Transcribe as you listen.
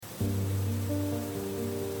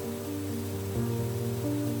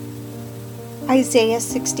Isaiah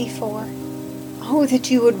 64. Oh, that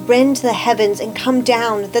you would rend the heavens and come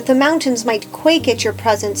down, that the mountains might quake at your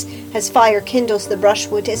presence, as fire kindles the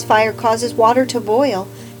brushwood, as fire causes water to boil,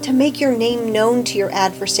 to make your name known to your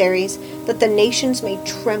adversaries, that the nations may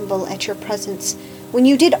tremble at your presence. When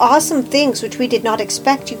you did awesome things which we did not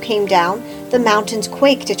expect, you came down, the mountains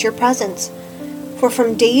quaked at your presence. For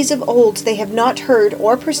from days of old they have not heard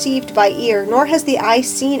or perceived by ear, nor has the eye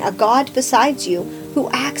seen a God besides you, who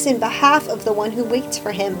acts in behalf of the one who waits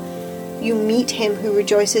for him. You meet him who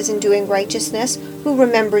rejoices in doing righteousness, who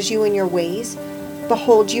remembers you in your ways.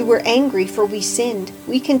 Behold, you were angry, for we sinned.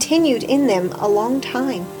 We continued in them a long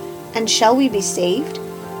time. And shall we be saved?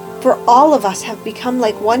 For all of us have become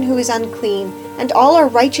like one who is unclean, and all our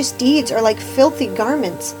righteous deeds are like filthy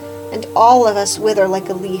garments. And all of us wither like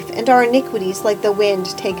a leaf, and our iniquities like the wind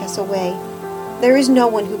take us away. There is no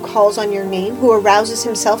one who calls on your name, who arouses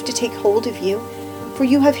himself to take hold of you. For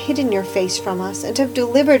you have hidden your face from us, and have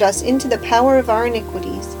delivered us into the power of our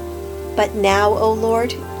iniquities. But now, O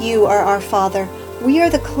Lord, you are our Father. We are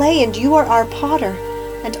the clay, and you are our potter,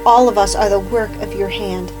 and all of us are the work of your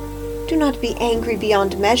hand. Do not be angry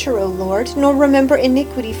beyond measure, O Lord, nor remember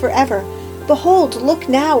iniquity forever. Behold, look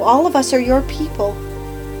now, all of us are your people.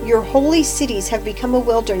 Your holy cities have become a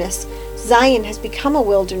wilderness. Zion has become a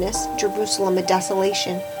wilderness, Jerusalem a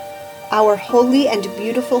desolation. Our holy and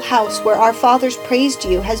beautiful house, where our fathers praised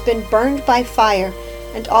you, has been burned by fire,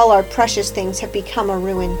 and all our precious things have become a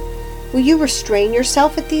ruin. Will you restrain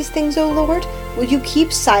yourself at these things, O Lord? Will you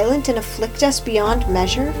keep silent and afflict us beyond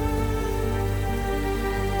measure?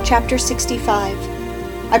 Chapter 65.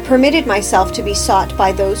 I permitted myself to be sought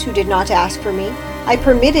by those who did not ask for me. I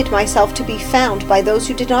permitted myself to be found by those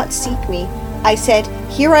who did not seek me. I said,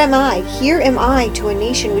 here am I, to a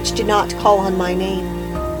nation which did not call on my name.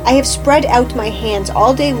 I have spread out my hands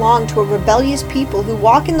all day long to a rebellious people who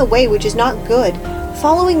walk in the way which is not good,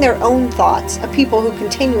 following their own thoughts, a people who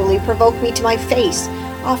continually provoke me to my face,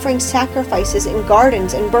 offering sacrifices in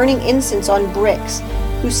gardens and burning incense on bricks,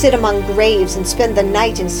 who sit among graves and spend the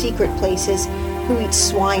night in secret places, who eat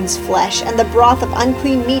swine's flesh, and the broth of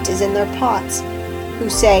unclean meat is in their pots, who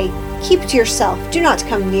say, keep to yourself, do not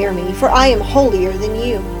come near me, for I am holier than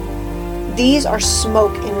you. These are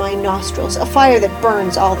smoke in my nostrils, a fire that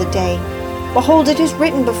burns all the day. Behold, it is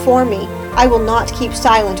written before me, I will not keep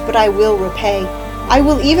silent, but I will repay. I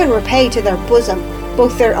will even repay to their bosom,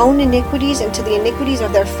 both their own iniquities and to the iniquities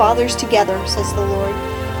of their fathers together, says the Lord.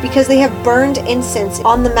 Because they have burned incense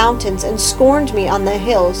on the mountains and scorned me on the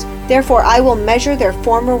hills, therefore I will measure their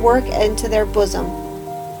former work into their bosom.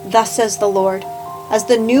 Thus says the Lord, as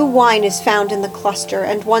the new wine is found in the cluster,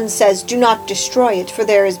 and one says, do not destroy it, for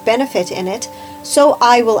there is benefit in it, so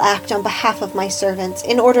I will act on behalf of my servants,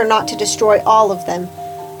 in order not to destroy all of them.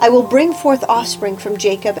 I will bring forth offspring from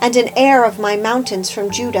Jacob, and an heir of my mountains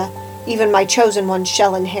from Judah. Even my chosen ones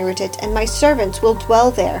shall inherit it, and my servants will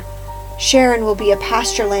dwell there. Sharon will be a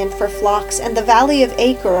pasture land for flocks, and the valley of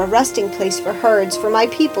Achor a resting place for herds, for my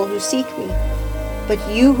people who seek me.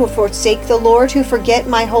 But you who forsake the Lord, who forget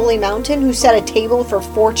my holy mountain, who set a table for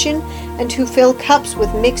fortune, and who fill cups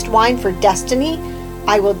with mixed wine for destiny,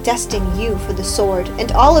 I will destine you for the sword,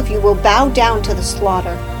 and all of you will bow down to the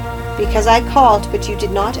slaughter. Because I called, but you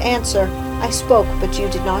did not answer, I spoke, but you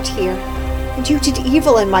did not hear. And you did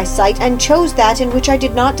evil in my sight, and chose that in which I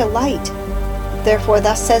did not delight. Therefore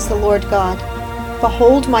thus says the Lord God,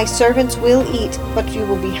 behold, my servants will eat, but you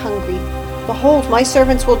will be hungry. Behold, my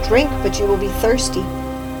servants will drink, but you will be thirsty.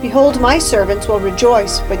 Behold, my servants will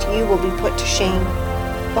rejoice, but you will be put to shame.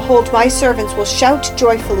 Behold, my servants will shout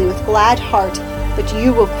joyfully with glad heart, but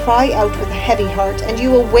you will cry out with a heavy heart, and you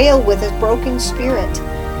will wail with a broken spirit.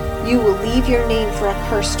 You will leave your name for a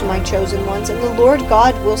curse to my chosen ones, and the Lord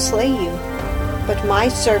God will slay you. But my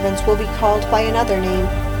servants will be called by another name,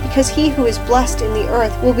 because he who is blessed in the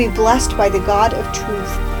earth will be blessed by the God of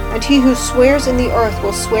truth, and he who swears in the earth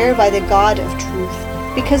will swear by the God of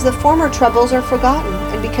truth, because the former troubles are forgotten,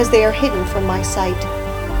 and because they are hidden from my sight.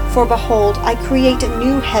 For behold, I create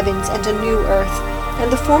new heavens and a new earth,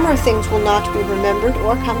 and the former things will not be remembered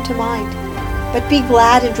or come to mind. But be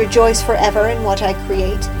glad and rejoice forever in what I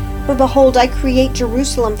create. For behold, I create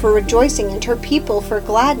Jerusalem for rejoicing, and her people for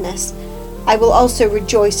gladness. I will also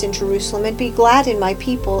rejoice in Jerusalem, and be glad in my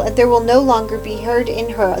people, and there will no longer be heard in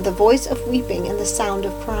her the voice of weeping and the sound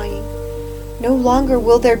of crying. No longer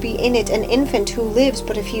will there be in it an infant who lives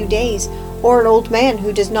but a few days, or an old man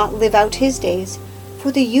who does not live out his days.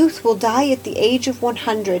 For the youth will die at the age of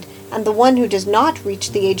 100, and the one who does not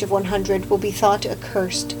reach the age of 100 will be thought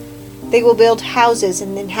accursed. They will build houses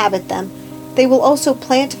and inhabit them. They will also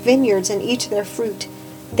plant vineyards and eat their fruit.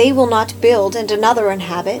 They will not build and another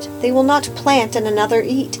inhabit. They will not plant and another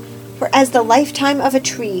eat. For as the lifetime of a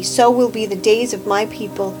tree, so will be the days of my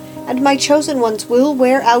people, and my chosen ones will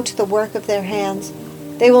wear out the work of their hands.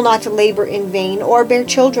 They will not labor in vain, or bear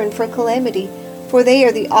children for calamity, for they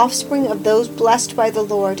are the offspring of those blessed by the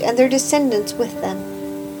Lord, and their descendants with them.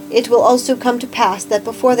 It will also come to pass that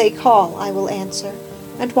before they call, I will answer,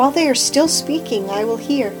 and while they are still speaking, I will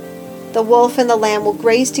hear. The wolf and the lamb will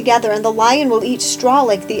graze together, and the lion will eat straw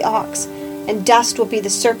like the ox, and dust will be the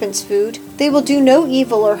serpent's food. They will do no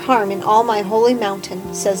evil or harm in all my holy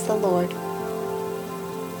mountain, says the Lord.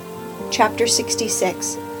 Chapter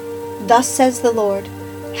 66. Thus says the Lord,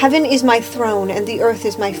 Heaven is my throne, and the earth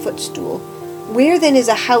is my footstool. Where then is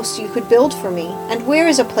a house you could build for me, and where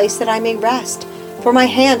is a place that I may rest? For my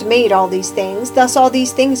hand made all these things, thus all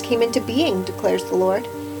these things came into being, declares the Lord.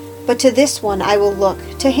 But to this one I will look,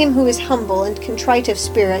 to him who is humble and contrite of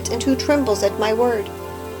spirit, and who trembles at my word.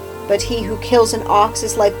 But he who kills an ox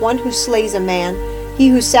is like one who slays a man. He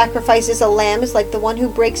who sacrifices a lamb is like the one who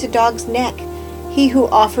breaks a dog's neck. He who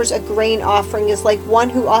offers a grain offering is like one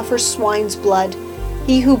who offers swine's blood.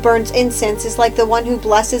 He who burns incense is like the one who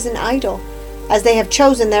blesses an idol. As they have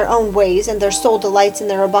chosen their own ways, and their soul delights in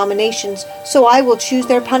their abominations, so I will choose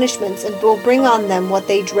their punishments, and will bring on them what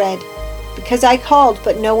they dread. Because I called,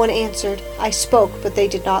 but no one answered. I spoke, but they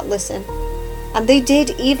did not listen. And they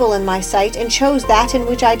did evil in my sight, and chose that in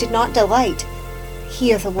which I did not delight.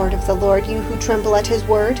 Hear the word of the Lord, you who tremble at his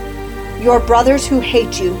word. Your brothers who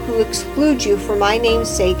hate you, who exclude you for my name's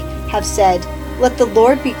sake, have said, Let the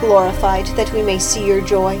Lord be glorified, that we may see your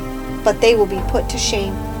joy. But they will be put to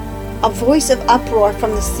shame. A voice of uproar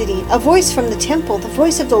from the city, a voice from the temple, the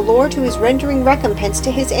voice of the Lord who is rendering recompense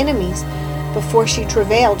to his enemies. Before she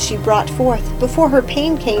travailed, she brought forth. Before her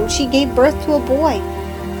pain came, she gave birth to a boy.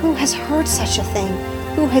 Who has heard such a thing?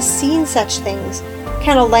 Who has seen such things?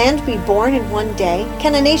 Can a land be born in one day?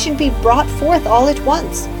 Can a nation be brought forth all at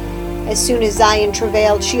once? As soon as Zion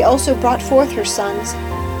travailed, she also brought forth her sons.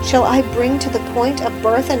 Shall I bring to the point of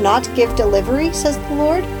birth and not give delivery, says the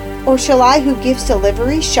Lord? Or shall I who gives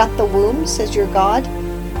delivery shut the womb, says your God?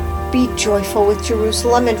 Be joyful with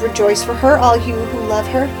Jerusalem and rejoice for her, all you who love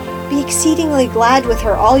her. Be exceedingly glad with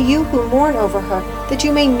her, all you who mourn over her, that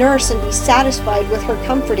you may nurse and be satisfied with her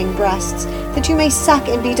comforting breasts, that you may suck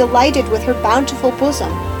and be delighted with her bountiful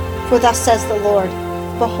bosom. For thus says the Lord,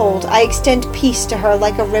 Behold, I extend peace to her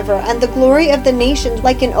like a river, and the glory of the nations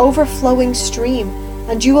like an overflowing stream.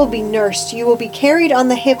 And you will be nursed, you will be carried on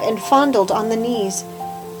the hip and fondled on the knees.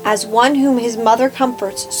 As one whom his mother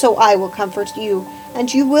comforts, so I will comfort you,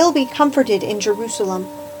 and you will be comforted in Jerusalem.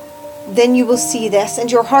 Then you will see this,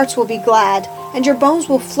 and your hearts will be glad, and your bones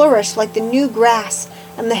will flourish like the new grass,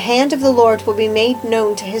 and the hand of the Lord will be made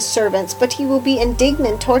known to his servants, but he will be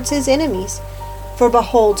indignant towards his enemies. For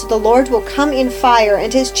behold, the Lord will come in fire,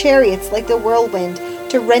 and his chariots like the whirlwind,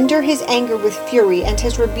 to render his anger with fury, and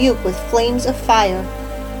his rebuke with flames of fire.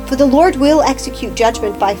 For the Lord will execute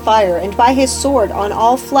judgment by fire, and by his sword on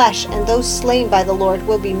all flesh, and those slain by the Lord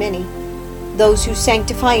will be many. Those who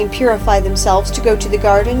sanctify and purify themselves to go to the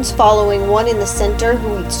gardens, following one in the center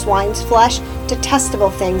who eats swine's flesh, detestable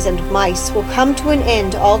things, and mice, will come to an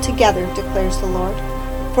end altogether, declares the Lord.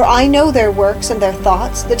 For I know their works and their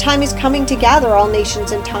thoughts. The time is coming to gather all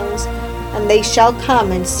nations and tongues, and they shall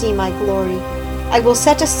come and see my glory. I will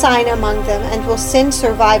set a sign among them, and will send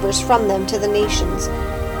survivors from them to the nations.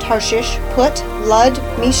 Tarshish, Put, Lud,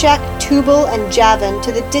 Meshach, Tubal, and Javan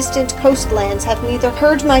to the distant coastlands have neither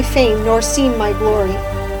heard my fame nor seen my glory,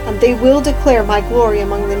 and they will declare my glory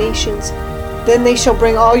among the nations. Then they shall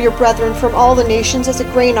bring all your brethren from all the nations as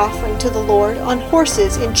a grain offering to the Lord, on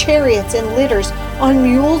horses, in chariots, and litters, on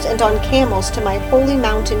mules, and on camels to my holy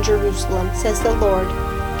mountain Jerusalem, says the Lord,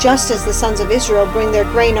 just as the sons of Israel bring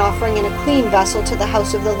their grain offering in a clean vessel to the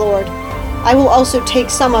house of the Lord. I will also take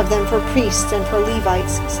some of them for priests and for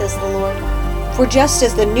Levites, says the Lord. For just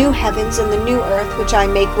as the new heavens and the new earth which I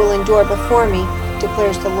make will endure before me,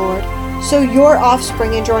 declares the Lord, so your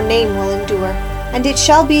offspring and your name will endure. And it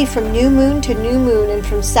shall be from new moon to new moon, and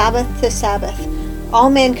from Sabbath to Sabbath. All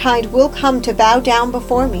mankind will come to bow down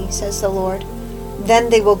before me, says the Lord. Then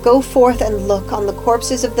they will go forth and look on the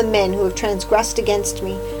corpses of the men who have transgressed against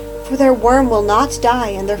me. For their worm will not die,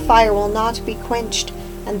 and their fire will not be quenched,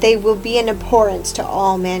 and they will be an abhorrence to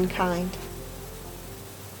all mankind.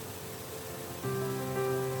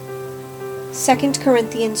 2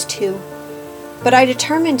 Corinthians 2. But I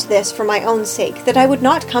determined this for my own sake, that I would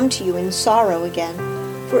not come to you in sorrow again.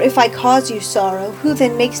 For if I cause you sorrow, who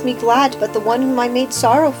then makes me glad but the one whom I made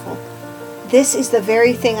sorrowful? This is the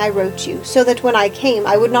very thing I wrote you, so that when I came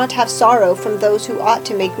I would not have sorrow from those who ought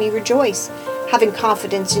to make me rejoice. having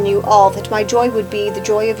confidence in you all that my joy would be the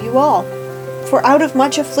joy of you all. For out of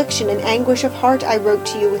much affliction and anguish of heart I wrote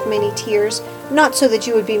to you with many tears, not so that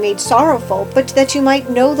you would be made sorrowful, but that you might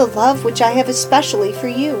know the love which I have especially for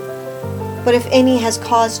you. But if any has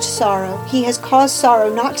caused sorrow, he has caused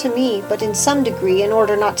sorrow not to me, but in some degree, in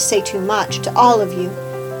order not to say too much, to all of you.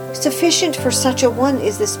 Sufficient for such a one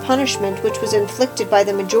is this punishment which was inflicted by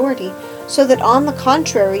the majority, so that on the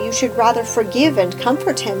contrary you should rather forgive and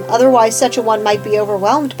comfort him, otherwise such a one might be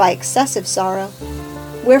overwhelmed by excessive sorrow.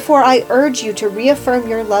 Wherefore I urge you to reaffirm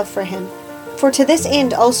your love for him. For to this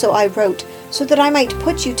end also I wrote, so that I might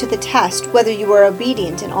put you to the test whether you are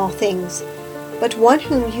obedient in all things. But one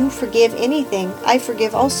whom you forgive anything, I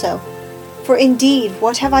forgive also. For indeed,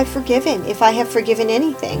 what have I forgiven, if I have forgiven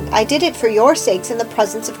anything? I did it for your sakes in the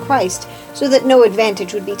presence of Christ, so that no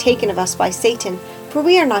advantage would be taken of us by Satan, for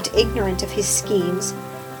we are not ignorant of his schemes.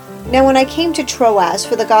 Now when I came to Troas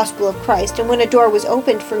for the gospel of Christ, and when a door was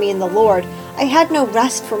opened for me in the Lord, I had no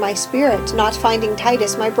rest for my spirit, not finding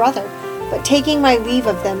Titus my brother, but taking my leave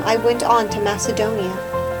of them, I went on to Macedonia.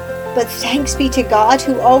 But thanks be to God,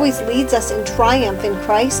 who always leads us in triumph in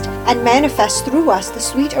Christ, and manifests through us the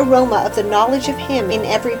sweet aroma of the knowledge of him in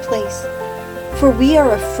every place. For we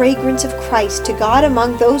are a fragrance of Christ to God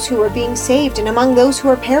among those who are being saved and among those who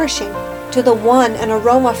are perishing. To the one an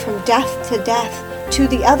aroma from death to death, to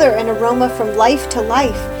the other an aroma from life to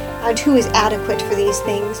life. And who is adequate for these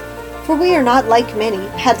things? For we are not like many,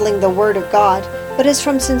 peddling the word of God, but as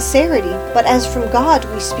from sincerity, but as from God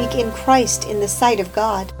we speak in Christ in the sight of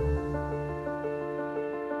God.